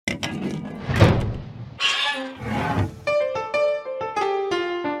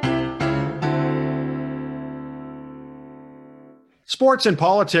Sports and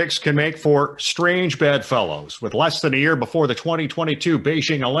politics can make for strange bedfellows. With less than a year before the 2022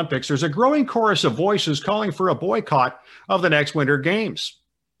 Beijing Olympics, there's a growing chorus of voices calling for a boycott of the next Winter Games.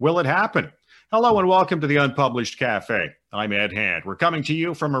 Will it happen? Hello and welcome to the Unpublished Cafe. I'm Ed Hand. We're coming to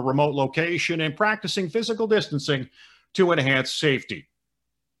you from a remote location and practicing physical distancing to enhance safety.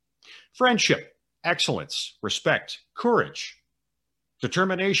 Friendship, excellence, respect, courage,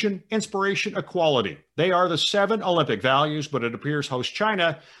 determination, inspiration, equality. They are the 7 Olympic values, but it appears host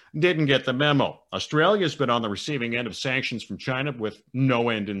China didn't get the memo. Australia's been on the receiving end of sanctions from China with no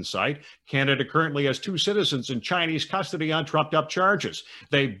end in sight. Canada currently has 2 citizens in Chinese custody on trumped-up charges.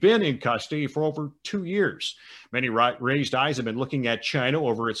 They've been in custody for over 2 years. Many raised eyes have been looking at China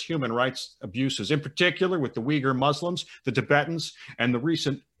over its human rights abuses, in particular with the Uyghur Muslims, the Tibetans, and the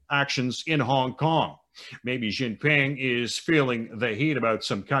recent actions in Hong Kong. Maybe Jinping is feeling the heat about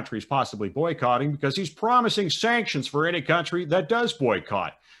some countries possibly boycotting because he's promising sanctions for any country that does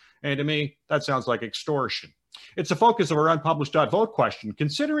boycott. And to me, that sounds like extortion. It's the focus of our unpublished.vote question.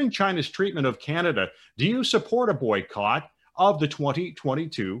 Considering China's treatment of Canada, do you support a boycott of the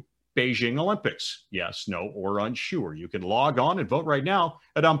 2022 Beijing Olympics? Yes, no, or unsure. You can log on and vote right now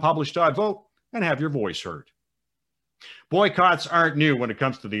at unpublished.vote and have your voice heard. Boycotts aren't new when it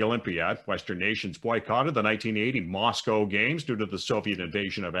comes to the Olympiad. Western nations boycotted the 1980 Moscow Games due to the Soviet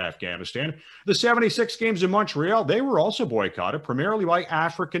invasion of Afghanistan. The 76 Games in Montreal, they were also boycotted primarily by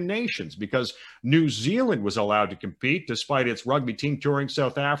African nations because New Zealand was allowed to compete despite its rugby team touring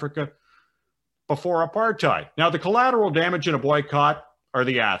South Africa before apartheid. Now, the collateral damage in a boycott are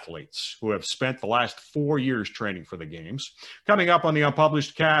the athletes who have spent the last 4 years training for the Games. Coming up on the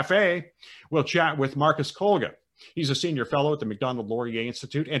Unpublished Cafe, we'll chat with Marcus Kolga. He's a senior fellow at the Macdonald-Laurier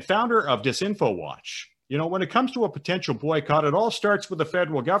Institute and founder of DisinfoWatch. You know, when it comes to a potential boycott, it all starts with the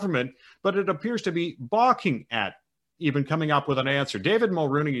federal government, but it appears to be balking at even coming up with an answer. David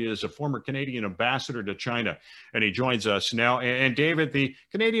Mulrooney is a former Canadian ambassador to China, and he joins us now. And David, the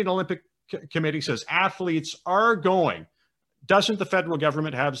Canadian Olympic Committee says athletes are going. Doesn't the federal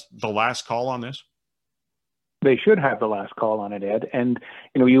government have the last call on this? They should have the last call on it, Ed. And,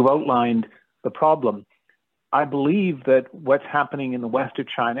 you know, you've outlined the problem. I believe that what's happening in the west of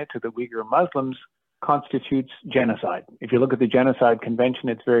China to the Uyghur Muslims constitutes genocide. If you look at the Genocide Convention,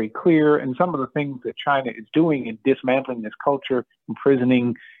 it's very clear. And some of the things that China is doing in dismantling this culture,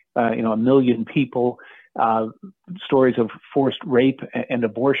 imprisoning, 1 million people, stories of forced rape and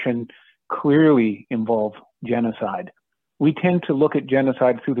abortion clearly involve genocide. We tend to look at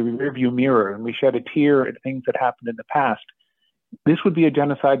genocide through the rearview mirror, and we shed a tear at things that happened in the past. This would be a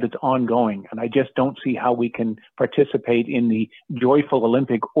genocide that's ongoing, and I just don't see how we can participate in the joyful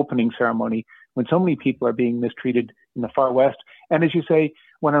Olympic opening ceremony when so many people are being mistreated in the far west. And as you say,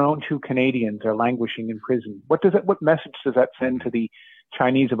 when our own 2 Canadians are languishing in prison, what message does that send to the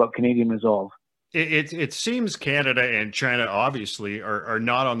Chinese about Canadian resolve? It seems Canada and China obviously are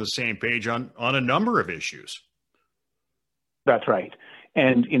not on the same page on a number of issues. That's right.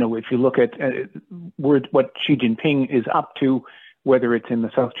 And, you know, if you look at what Xi Jinping is up to, whether it's in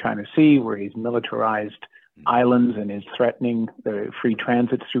the South China Sea, where he's militarized islands and is threatening the free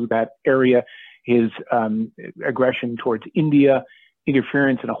transit through that area, his aggression towards India,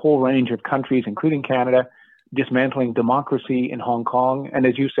 interference in a whole range of countries, including Canada, dismantling democracy in Hong Kong, and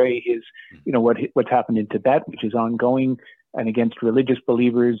as you say, what's happened in Tibet, which is ongoing, and against religious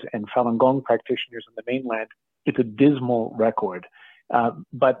believers and Falun Gong practitioners on the mainland. It's a dismal record.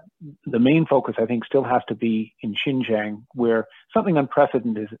 But the main focus, I think, still has to be in Xinjiang, where something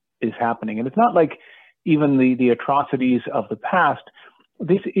unprecedented is happening. And it's not like even the atrocities of the past.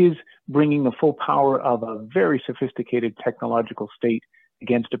 This is bringing the full power of a very sophisticated technological state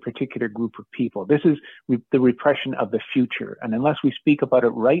against a particular group of people. This is the repression of the future. And unless we speak about it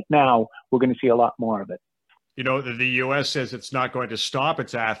right now, we're going to see a lot more of it. You know, the U.S. says it's not going to stop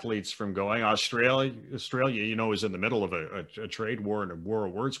its athletes from going. Australia, is in the middle of a trade war and a war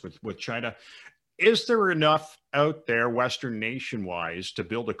of words with China. Is there enough out there, Western nation-wise, to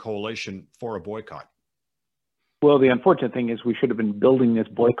build a coalition for a boycott? Well, the unfortunate thing is we should have been building this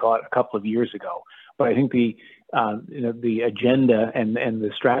boycott a couple of years ago. But I think the agenda and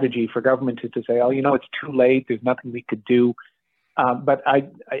the strategy for government is to say, it's too late. There's nothing we could do. But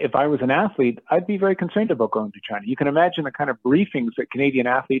if I was an athlete, I'd be very concerned about going to China. You can imagine the kind of briefings that Canadian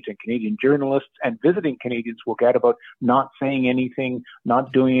athletes and Canadian journalists and visiting Canadians will get about not saying anything,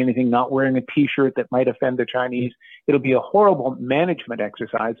 not doing anything, not wearing a T-shirt that might offend the Chinese. It'll be a horrible management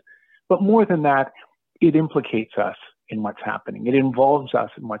exercise. But more than that, it implicates us in what's happening. It involves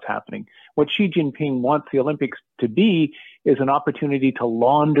us in what's happening. What Xi Jinping wants the Olympics to be is an opportunity to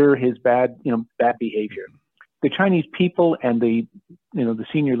launder his bad behavior. the Chinese people and the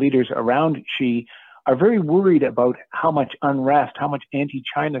senior leaders around Xi are very worried about how much unrest, how much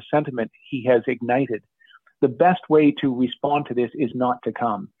anti-China sentiment he has ignited. The best way to respond to this is not to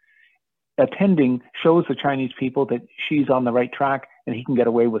come. Attending shows the Chinese people that Xi's on the right track and he can get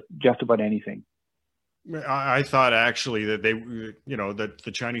away with just about anything. I thought actually that that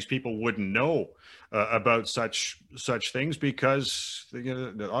the Chinese people wouldn't know about such things because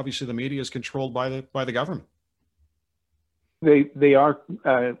obviously the media is controlled by the government. They are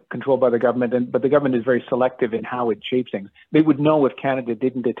controlled by the government, but the government is very selective in how it shapes things. They would know if Canada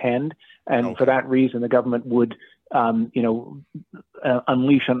didn't attend, and for that reason, the government would,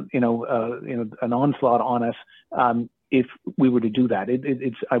 unleash an onslaught on us if we were to do that.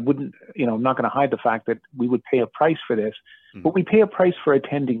 I wouldn't, I'm not going to hide the fact that we would pay a price for this, but we pay a price for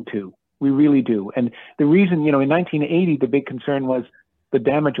attending too. We really do. And the reason, in 1980, the big concern was the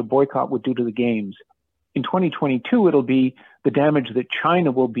damage a boycott would do to the games. In 2022, it'll be the damage that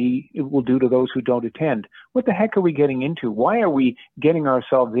China will do to those who don't attend. What the heck are we getting into? Why are we getting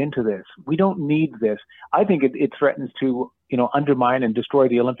ourselves into this? We don't need this. I think it threatens to, undermine and destroy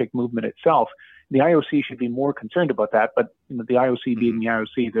the Olympic movement itself. The IOC should be more concerned about that, but the IOC being the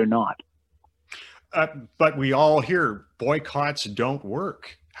IOC, they're not. But we all hear boycotts don't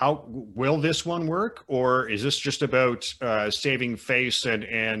work. How will this one work, or is this just about saving face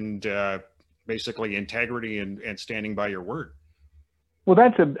and basically integrity and standing by your word? Well,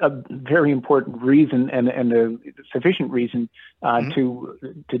 that's a very important reason and a sufficient reason to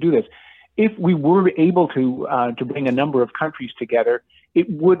do this. If we were able to bring a number of countries together, it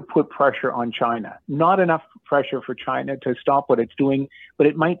would put pressure on China. Not enough pressure for China to stop what it's doing, but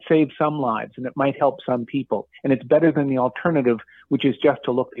it might save some lives and it might help some people. And it's better than the alternative, which is just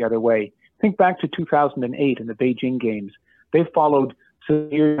to look the other way. Think back to 2008 and the Beijing Games. They followed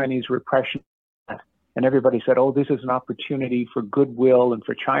severe Chinese repression. And everybody said, oh, this is an opportunity for goodwill and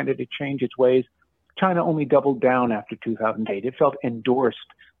for China to change its ways. China only doubled down after 2008. It felt endorsed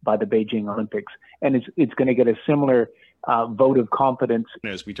by the Beijing Olympics. And it's going to get a similar vote of confidence.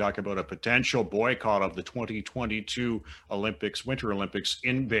 As we talk about a potential boycott of the 2022 Winter Olympics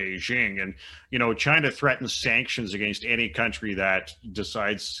in Beijing. And, China threatens sanctions against any country that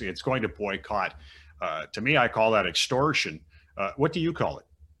decides it's going to boycott. To me, I call that extortion. What do you call it?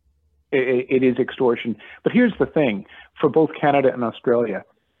 It is extortion. But here's the thing, for both Canada and Australia,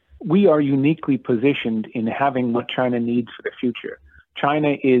 we are uniquely positioned in having what China needs for the future.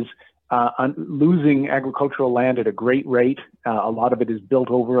 China is losing agricultural land at a great rate. A lot of it is built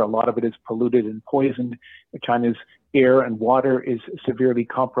over, a lot of it is polluted and poisoned. China's air and water is severely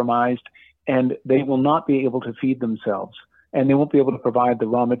compromised, and they will not be able to feed themselves, and they won't be able to provide the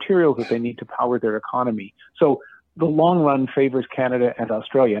raw materials that they need to power their economy. So the long run favors Canada and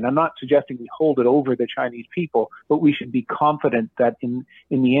Australia. And I'm not suggesting we hold it over the Chinese people, but we should be confident that in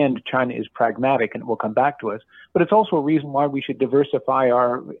the end, China is pragmatic and it will come back to us. But it's also a reason why we should diversify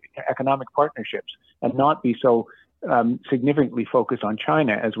our economic partnerships and not be so significantly focused on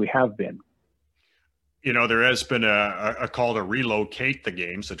China as we have been. There has been a call to relocate the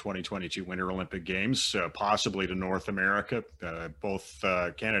games, the 2022 Winter Olympic Games, possibly to North America. Both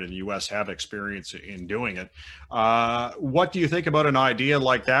Canada and the U.S. have experience in doing it. What do you think about an idea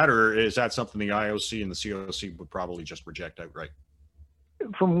like that, or is that something the IOC and the COC would probably just reject outright?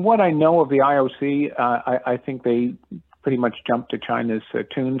 From what I know of the IOC, I think they pretty much jumped to China's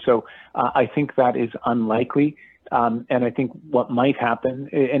tune. So I think that is unlikely. And I think what might happen,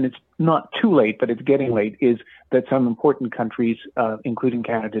 and it's not too late, but it's getting late, is that some important countries, including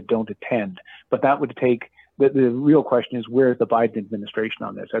Canada, don't attend. But that would take, the real question is, where is the Biden administration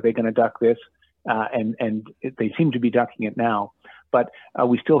on this? Are they going to duck this? And they seem to be ducking it now. But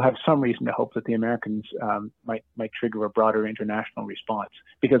we still have some reason to hope that the Americans might trigger a broader international response,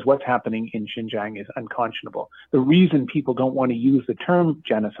 because what's happening in Xinjiang is unconscionable. The reason people don't want to use the term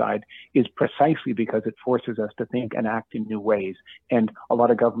genocide is precisely because it forces us to think and act in new ways. And a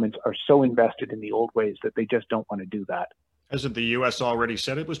lot of governments are so invested in the old ways that they just don't want to do that. Hasn't the U.S. already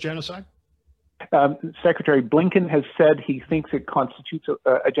said it was genocide? Secretary Blinken has said he thinks it constitutes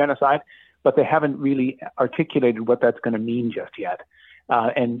a genocide, but they haven't really articulated what that's going to mean just yet.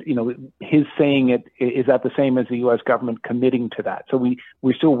 And his saying it, is that the same as the U.S. government committing to that? So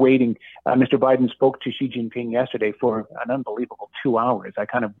we're still waiting. Mr. Biden spoke to Xi Jinping yesterday for an unbelievable 2 hours.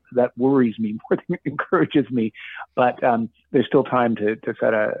 That worries me more than it encourages me. But there's still time to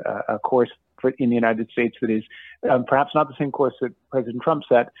set a course in the United States that is perhaps not the same course that President Trump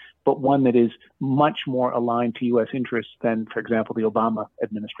set, but one that is much more aligned to U.S. interests than, for example, the Obama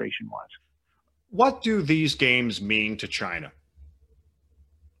administration was. What do these games mean to China?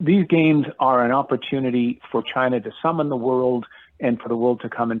 these games are an opportunity for China to summon the world and for the world to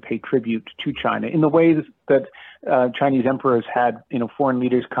come and pay tribute to China in the ways that Chinese emperors had, foreign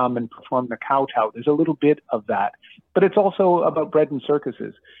leaders come and perform the kowtow. There's a little bit of that, but it's also about bread and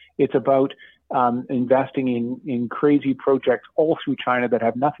circuses. It's about investing in crazy projects all through China that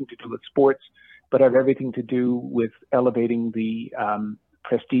have nothing to do with sports, but have everything to do with elevating the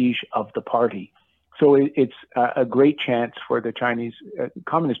prestige of the party. So it's a great chance for the Chinese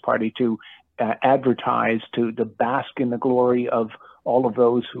Communist Party to advertise, to bask in the glory of all of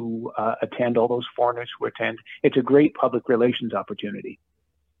those who attend, all those foreigners who attend. It's a great public relations opportunity.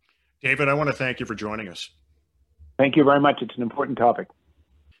 David, I want to thank you for joining us. Thank you very much. It's an important topic.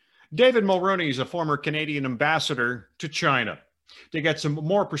 David Mulroney is a former Canadian ambassador to China. To get some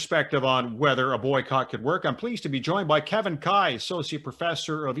more perspective on whether a boycott could work, I'm pleased to be joined by Kevin Kai, Associate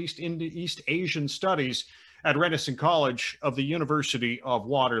Professor of East Asian Studies at Renison College of the University of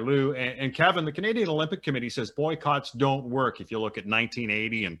Waterloo. And Kevin, the Canadian Olympic Committee says boycotts don't work if you look at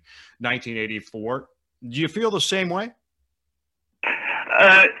 1980 and 1984. Do you feel the same way?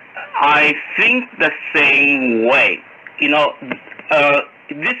 I think the same way.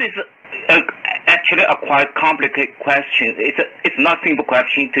 This is actually a quite complicated question. It's not a simple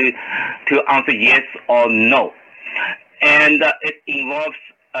question to answer yes or no. And it involves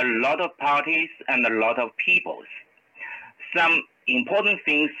a lot of parties and a lot of peoples. Some important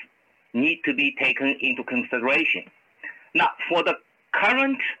things need to be taken into consideration. Now, for the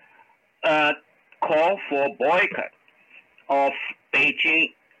current call for boycott of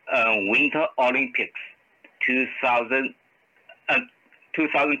Beijing Winter Olympics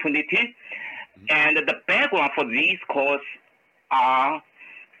 2022, and the background for these calls are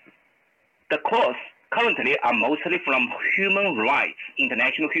the calls currently are mostly from human rights,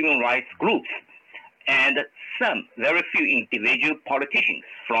 international human rights groups, and some very few individual politicians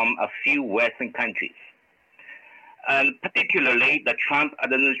from a few Western countries. And particularly the Trump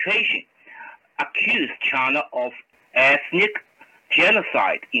administration accused China of ethnic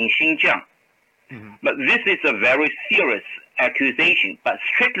genocide in Xinjiang. Mm-hmm. But this is a very serious accusation, but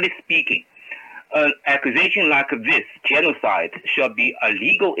strictly speaking, an accusation like this, genocide, should be a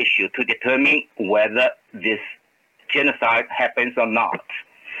legal issue to determine whether this genocide happens or not,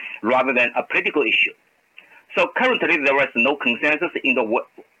 rather than a political issue. So currently there is no consensus in the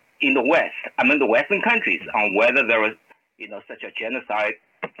West, among the Western countries, on whether there is, such a genocide,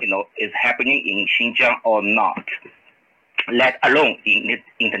 is happening in Xinjiang or not, let alone in the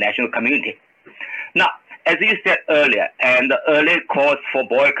international community. Now, as you said earlier, and the earlier calls for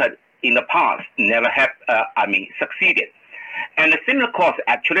boycott in the past never succeeded. And a similar course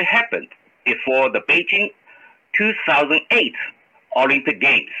actually happened before the Beijing 2008 Olympic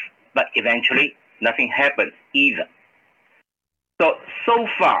Games, but eventually nothing happened either. So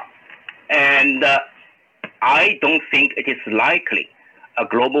far, and I don't think it is likely a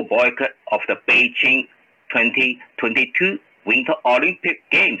global boycott of the Beijing 2022 Winter Olympic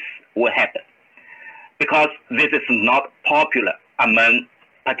Games will happen, because this is not popular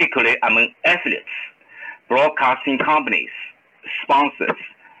particularly among athletes, broadcasting companies, sponsors,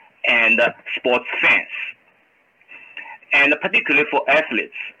 and sports fans. And particularly for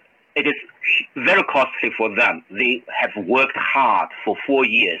athletes, it is very costly for them. They have worked hard for 4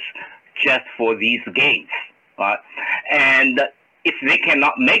 years just for these games. Right? And if they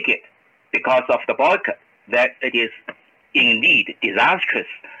cannot make it because of the boycott, that it is indeed disastrous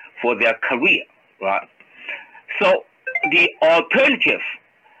for their career. Right? So the alternative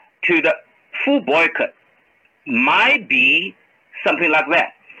to the full boycott might be something like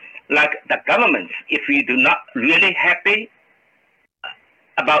that. Like the governments, if you do not really happy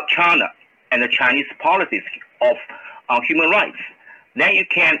about China and the Chinese policies on human rights, then you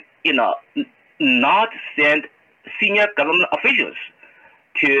can, not send senior government officials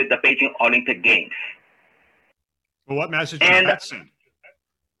to the Beijing Olympic Games. Well, what message does that send?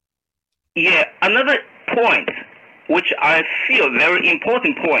 Yeah, another point, which I feel very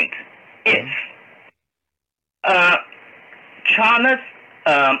important point, is China's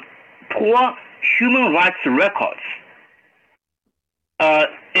poor human rights records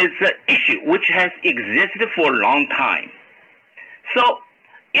is an issue which has existed for a long time. So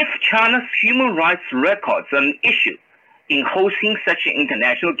if China's human rights records are an issue in hosting such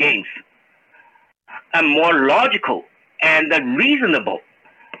international games, a more logical and a reasonable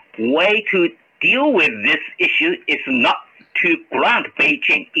way to deal with this issue is not to grant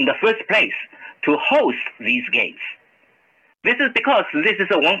Beijing in the first place to host these games. This is because this is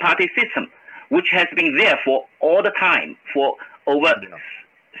a one-party system which has been there for all the time, for over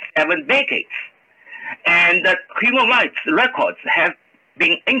 7 decades. And the human rights records have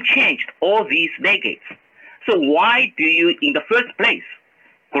been unchanged all these decades. So why do you, in the first place,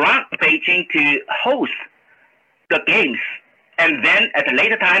 grant Beijing to host the games, and then at a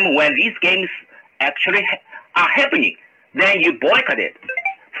later time when these games actually are happening, then you boycott it?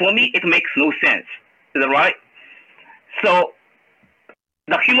 For me, it makes no sense. Is that right? So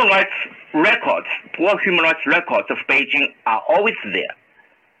the human rights records, poor human rights records of Beijing are always there.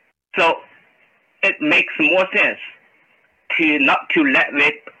 So it makes more sense to not to let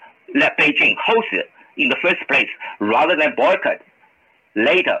Beijing host it in the first place, rather than boycott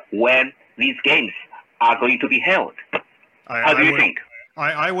later when these games are going to be held. How do you think?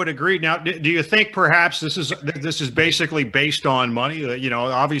 I would agree. Now, do you think perhaps this is basically based on money? You know,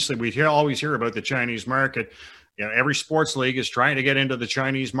 obviously we always hear about the Chinese market. You know, every sports league is trying to get into the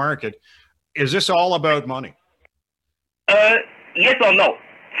Chinese market. Is this all about money? Yes or no.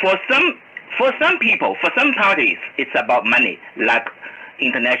 For some people, for some parties, it's about money, like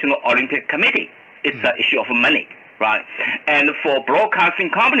International Olympic Committee. It's an issue of money, right? And for broadcasting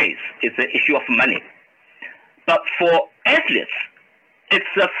companies, it's an issue of money. But for athletes, it's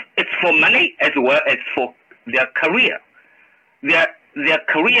for money as well as for their career. Their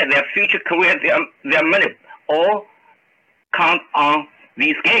career, their future career, their money all count on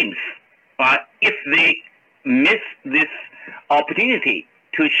these games, right? If they miss this opportunity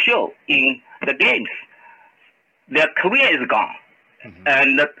to show in the games, their career is gone,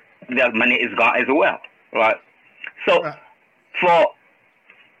 and their money is gone as well, right? So for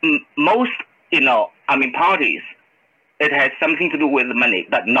most, parties, it has something to do with money,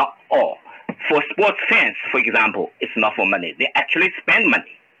 but not all. For sports fans, for example, it's not for money. They actually spend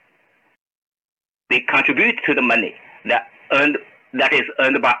money. They contribute to the money that is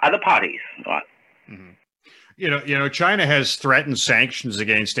earned by other parties, right? Mm-hmm. You know, China has threatened sanctions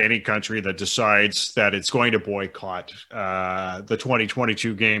against any country that decides that it's going to boycott the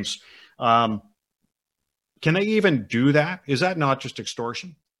 2022 games. Can they even do that? Is that not just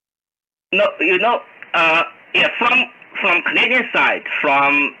extortion? No, from Canadian side,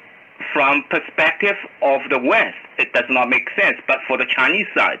 from perspective of the West, it does not make sense. But for the Chinese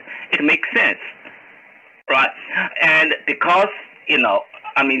side, it makes sense, right? And because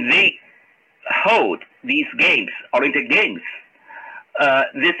they hold these games, Olympic Games.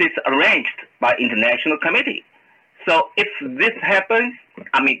 This is arranged by International Committee. So if this happens,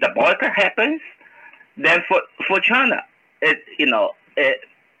 the boycott happens, then for China, it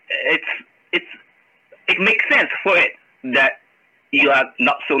makes sense for it that you are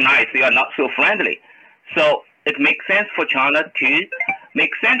not so nice, you are not so friendly. So it makes sense for China to make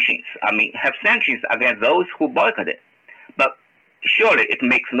sanctions. Have sanctions against those who boycott it. But surely it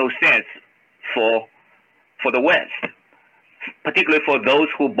makes no sense for the West, particularly for those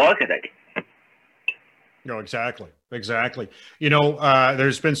who boycotted it. No, exactly.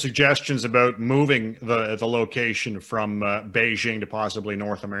 There's been suggestions about moving the location from Beijing to possibly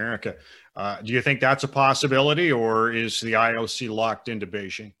North America. Do you think that's a possibility, or is the IOC locked into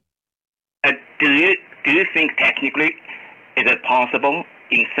Beijing? Do you think technically is it possible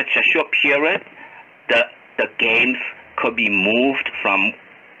in such a short period that the games could be moved from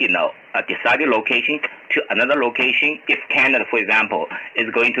a decided location to another location? If Canada, for example, is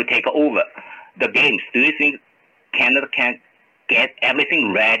going to take over the games, do you think Canada can get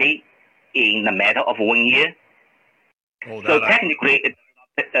everything ready in a matter of 1 year? So technically, it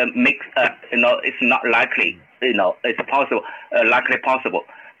makes it's not likely. It's possible, likely possible.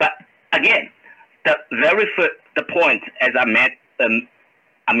 But again, the point, as I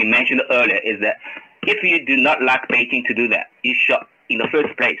mentioned earlier, is that if you do not like Beijing to do that, you should, in the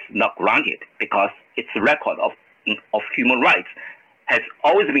first place, not grant it, because its record of human rights has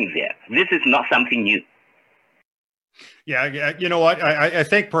always been there. This is not something new. Yeah, you know what? I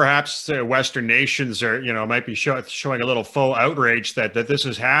think perhaps Western nations are, might be showing a little faux outrage that this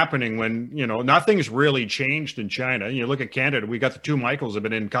is happening when, nothing's really changed in China. You look at Canada, we got the two Michaels have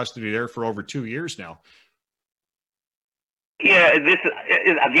been in custody there for over 2 years now. Yeah, this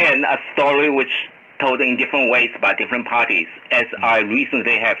is, again, a story which told in different ways by different parties. As I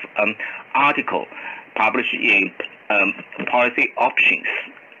recently have an article published in Policy Options.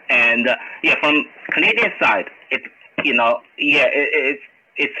 And from Canadian side, it's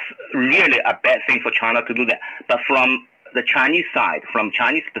really a bad thing for China to do that. But from the Chinese side, from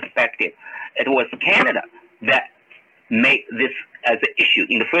Chinese perspective, it was Canada that made this as an issue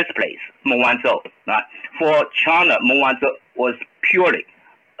in the first place, Meng Wanzhou. Right? For China, Meng Wanzhou was purely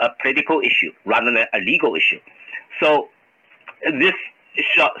a political issue rather than a legal issue. So this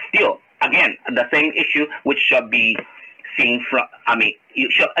should still, again, the same issue which should be seen from, you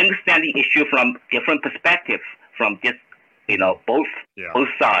should understand the issue from different perspectives from this both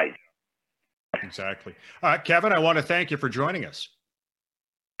sides. Exactly. Kevin, I want to thank you for joining us.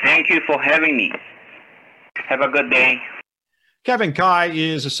 Thank you for having me. Have a good day. Kevin Cai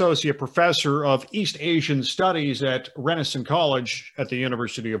is Associate Professor of East Asian Studies at Renison College at the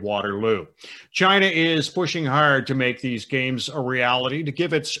University of Waterloo. China is pushing hard to make these games a reality, to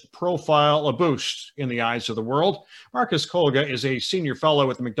give its profile a boost in the eyes of the world. Marcus Kolga is a Senior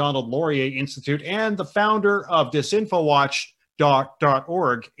Fellow at the Macdonald-Laurier Institute and the founder of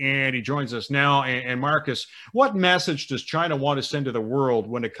disinfowatch.org, and he joins us now. And Marcus, what message does China want to send to the world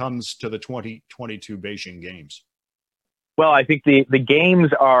when it comes to the 2022 Beijing Games? Well, I think the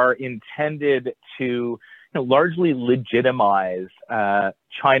games are intended to largely legitimize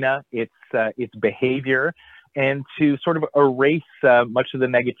China, its behavior, and to sort of erase much of the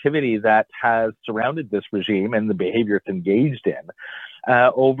negativity that has surrounded this regime and the behavior it's engaged in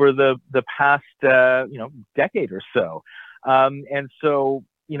over the past decade or so. And so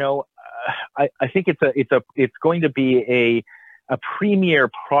I think it's going to be a premier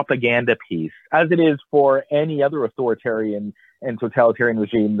propaganda piece, as it is for any other authoritarian and totalitarian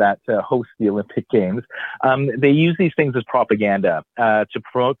regime that hosts the Olympic Games. They use these things as propaganda to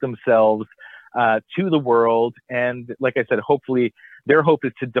promote themselves to the world. And like I said, hopefully their hope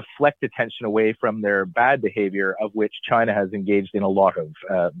is to deflect attention away from their bad behavior, of which China has engaged in a lot of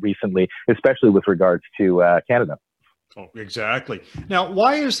recently, especially with regards to Canada. Oh, exactly. Now,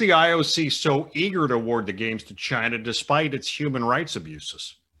 why is the IOC so eager to award the games to China despite its human rights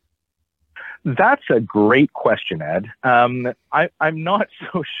abuses? That's a great question, Ed. I'm not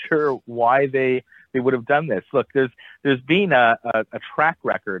so sure why they would have done this. Look, there's been a track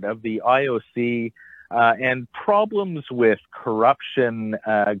record of the IOC and problems with corruption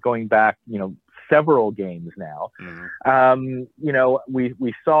going back, several games now. Mm-hmm.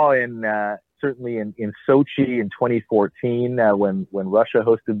 We saw certainly in Sochi in 2014, when Russia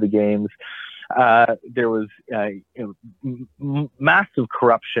hosted the games, there was massive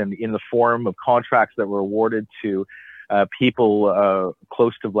corruption in the form of contracts that were awarded to people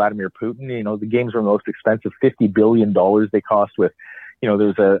close to Vladimir Putin. The games were most expensive, $50 billion they cost, with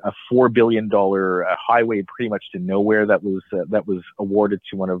there's a $4 billion highway pretty much to nowhere that was awarded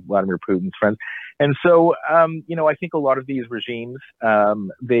to one of Vladimir Putin's friends. And so, I think a lot of these regimes,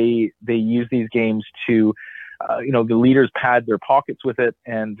 they use these games to, the leaders pad their pockets with it.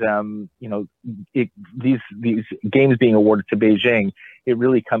 And, these games being awarded to Beijing, it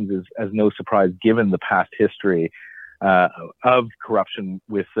really comes as no surprise given the past history of corruption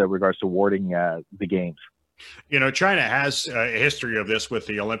with regards to awarding the games. China has a history of this with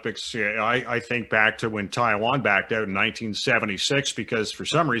the Olympics. I think back to when Taiwan backed out in 1976 because for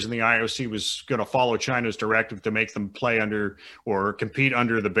some reason the IOC was going to follow China's directive to make them play under or compete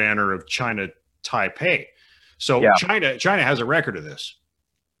under the banner of China Taipei. So yeah. China has a record of this.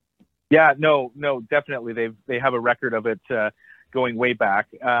 Yeah, no, definitely. They have a record of it going way back.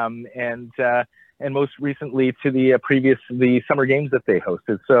 And most recently to the Summer Games that they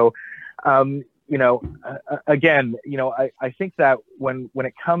hosted. So, again, I think that when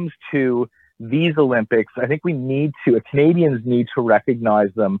it comes to these Olympics, I think Canadians need to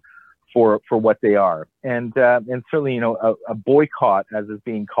recognize them for what they are. And certainly, a boycott, as is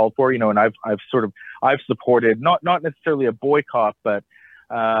being called for, and I've supported not necessarily a boycott, but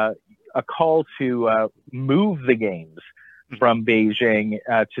a call to move the games from Beijing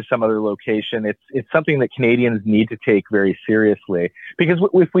to some other location. It's something that Canadians need to take very seriously, because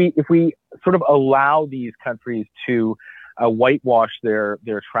if we sort of allow these countries to whitewash their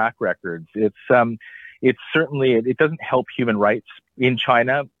track records, it doesn't help human rights in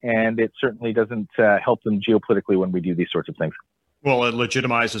China, and it certainly doesn't help them geopolitically when we do these sorts of things. Well, it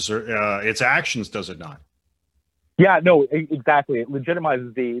legitimizes its actions, does it not? Yeah, no, exactly. It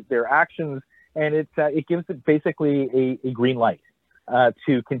legitimizes their actions. And it gives it basically a green light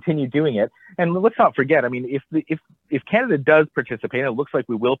to continue doing it. And let's not forget, I mean, if Canada does participate, and it looks like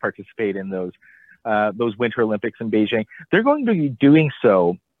we will participate in those Winter Olympics in Beijing, they're going to be doing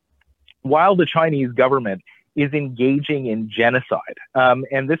so while the Chinese government is engaging in genocide.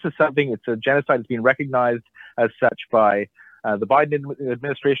 And this is it's a genocide that's being recognized as such by the Biden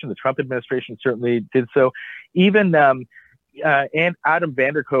administration. The Trump administration certainly did so. Even and Adam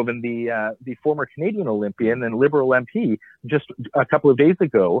Vanderkoven, the former Canadian Olympian and Liberal MP, just a couple of days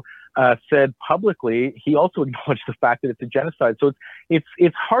ago, said publicly he also acknowledged the fact that it's a genocide. So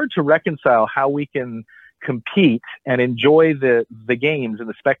it's hard to reconcile how we can compete and enjoy the games and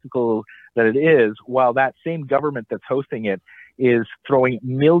the spectacle that it is, while that same government that's hosting it is throwing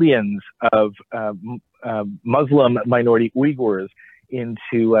millions of Muslim minority Uyghurs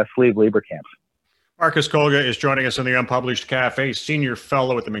into slave labor camps. Marcus Kolga is joining us in the Unpublished Cafe, senior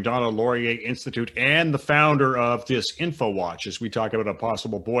fellow at the Macdonald-Laurier Institute and the founder of Disinfowatch, as we talk about a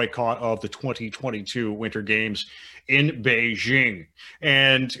possible boycott of the 2022 Winter Games in Beijing.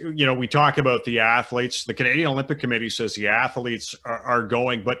 And, you know, we talk about the athletes. The Canadian Olympic Committee says the athletes are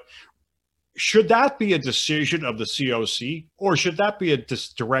going, but should that be a decision of the COC, or should that be a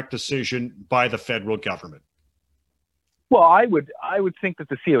direct decision by the federal government? Well, I would think that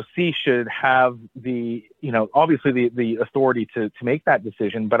the COC should have the, you know, obviously the authority to make that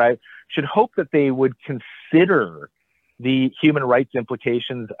decision, but I should hope that they would consider the human rights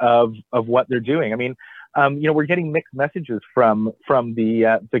implications of what they're doing. I mean, you know, we're getting mixed messages from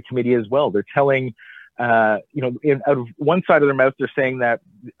the committee as well. They're telling, you know, out of one side of their mouth, they're saying that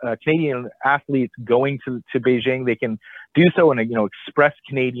Canadian athletes going to Beijing, they can do so and, you know, express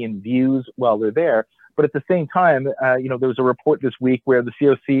Canadian views while they're there. But at the same time, you know, there was a report this week where the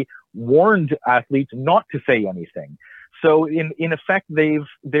COC warned athletes not to say anything. So in effect,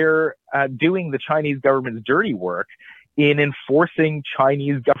 they're doing the Chinese government's dirty work in enforcing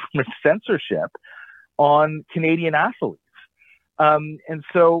Chinese government censorship on Canadian athletes. And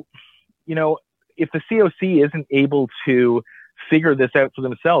so, you know, if the COC isn't able to figure this out for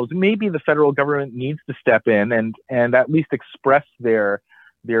themselves, maybe the federal government needs to step in and at least express their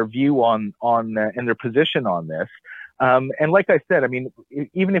view on and their position on this. And like I said, I mean,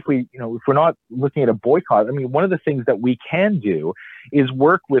 even if we're not looking at a boycott, I mean, one of the things that we can do is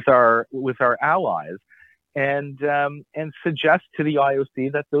work with our allies and suggest to the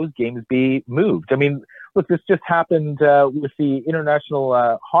IOC that those games be moved. I mean, look, this just happened with the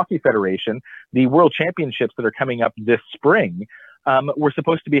International Hockey Federation. The World Championships that are coming up this spring were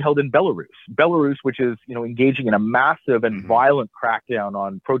supposed to be held in Belarus. Belarus, which is, you know, engaging in a massive and violent crackdown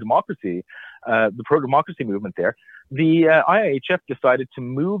on pro-democracy, the pro-democracy movement there. The IIHF decided to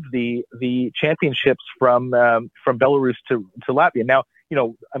move the championships from Belarus to Latvia. Now, you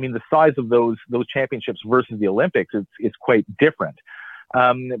know, I mean, the size of those championships versus the Olympics is quite different.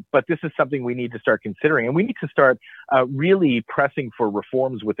 But this is something we need to start considering, and we need to start really pressing for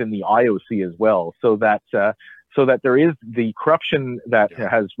reforms within the IOC as well, so that there is the corruption that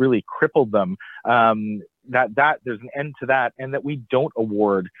has really crippled them, that there's an end to that, and that we don't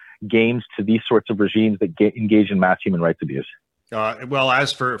award games to these sorts of regimes that engage in mass human rights abuse. Well,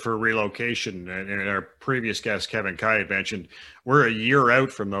 as for relocation, and our previous guest, Kevin Kai, had mentioned, we're a year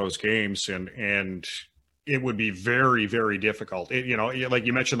out from those games, and it would be very, very difficult. You know, like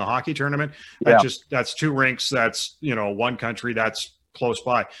you mentioned, the hockey tournament, that's two rinks, that's, you know, one country, that's close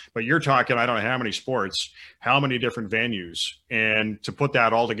by. But you're talking, I don't know how many sports, how many different venues, and to put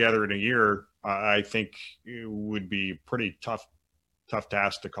that all together in a year, I think it would be pretty tough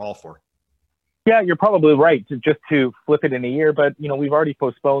task to call for. Yeah, you're probably right to flip it in a year, but, you know, we've already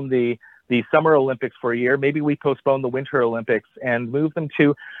postponed the Summer Olympics for a year. Maybe we postpone the Winter Olympics and move them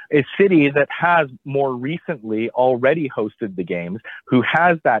to a city that has more recently already hosted the games, who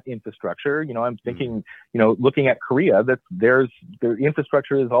has that infrastructure. You know, I'm thinking, you know, looking at Korea, that their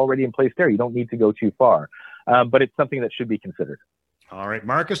infrastructure is already in place there. You don't need to go too far, but it's something that should be considered. All right,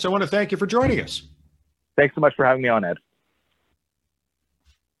 Marcus, I want to thank you for joining us. Thanks so much for having me on, Ed.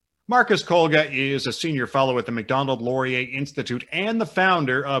 Marcus Kolga is a senior fellow at the Macdonald-Laurier Institute and the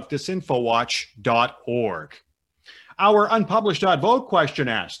founder of disinfowatch.org. Our unpublished.vote question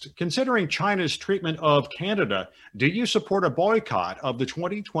asked, considering China's treatment of Canada, do you support a boycott of the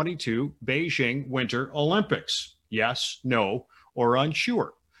 2022 Beijing Winter Olympics? Yes, no, or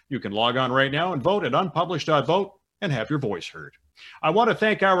unsure. You can log on right now and vote at unpublished.vote and have your voice heard. I want to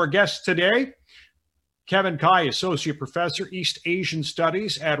thank our guests today. Kevin Kai, Associate Professor, East Asian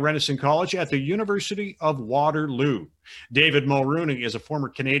Studies at Renison College at the University of Waterloo. David Mulrooney is a former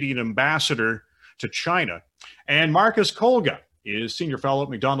Canadian ambassador to China. And Marcus Kolga is Senior Fellow at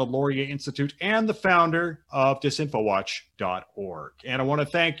Macdonald-Laurier Institute and the founder of disinfowatch.org. And I want to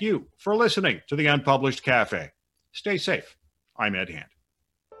thank you for listening to the Unpublished Cafe. Stay safe. I'm Ed Hand.